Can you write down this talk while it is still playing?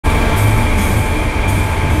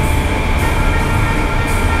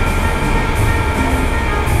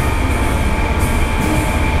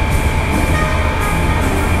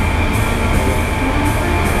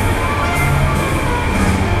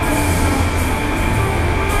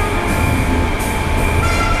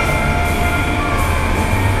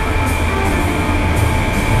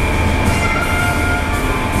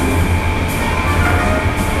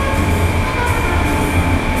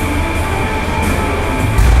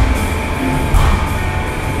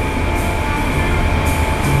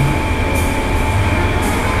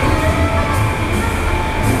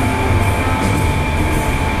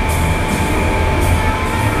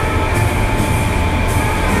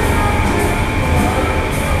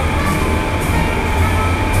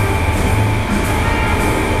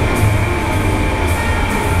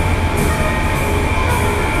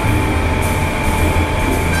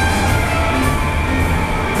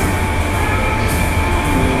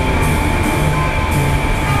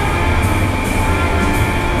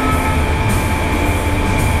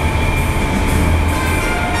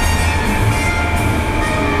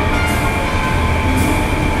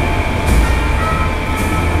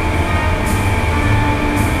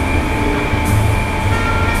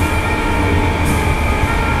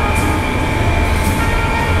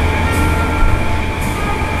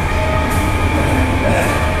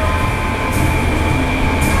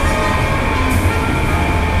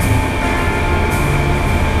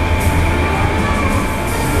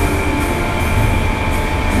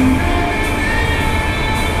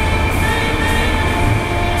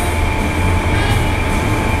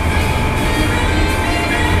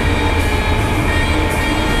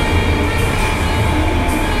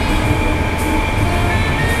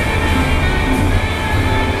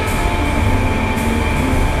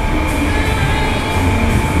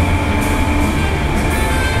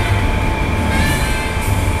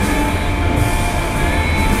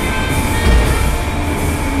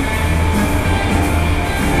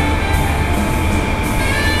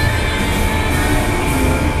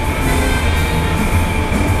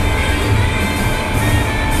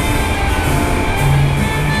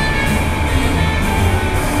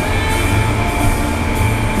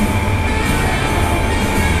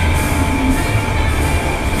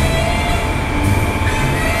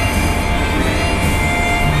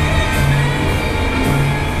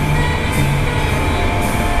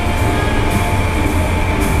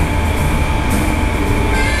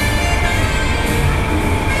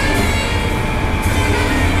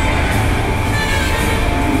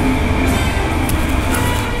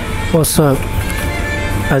What's up?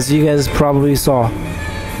 As you guys probably saw,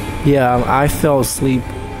 yeah, I fell asleep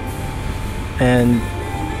and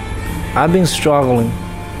I've been struggling.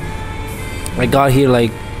 I got here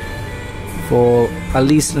like for at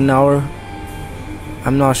least an hour.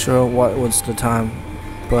 I'm not sure what was the time,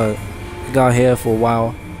 but I got here for a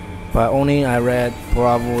while. But only I read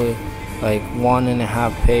probably like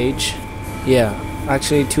 1.5 page. Yeah,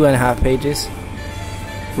 actually 2.5 pages.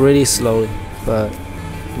 Really slowly, but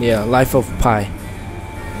yeah, Life of Pi.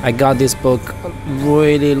 I got this book a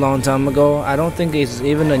really long time ago. I don't think it's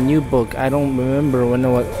even a new book. I don't remember when it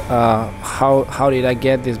was, how did I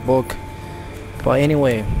get this book. But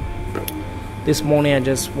anyway, this morning I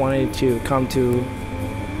just wanted to come to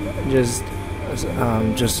just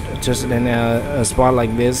in a spot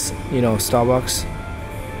like this, Starbucks,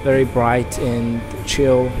 very bright and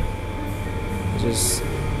chill. Just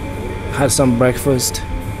had some breakfast.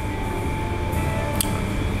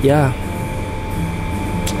 Yeah,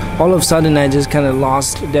 all of a sudden I just kind of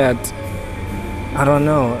lost that. I don't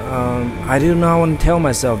know. I do not want to tell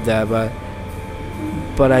myself that,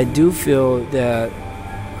 but I do feel that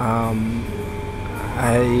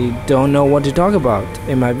I don't know what to talk about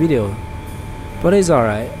in my video. But it's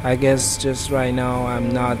alright. I guess just right now I'm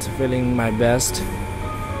not feeling my best.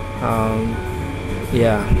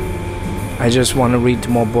 Yeah, I just want to read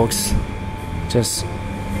more books. Just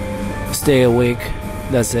stay awake.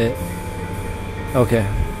 That's it. Okay.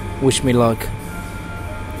 Wish me luck.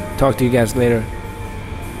 Talk to you guys later.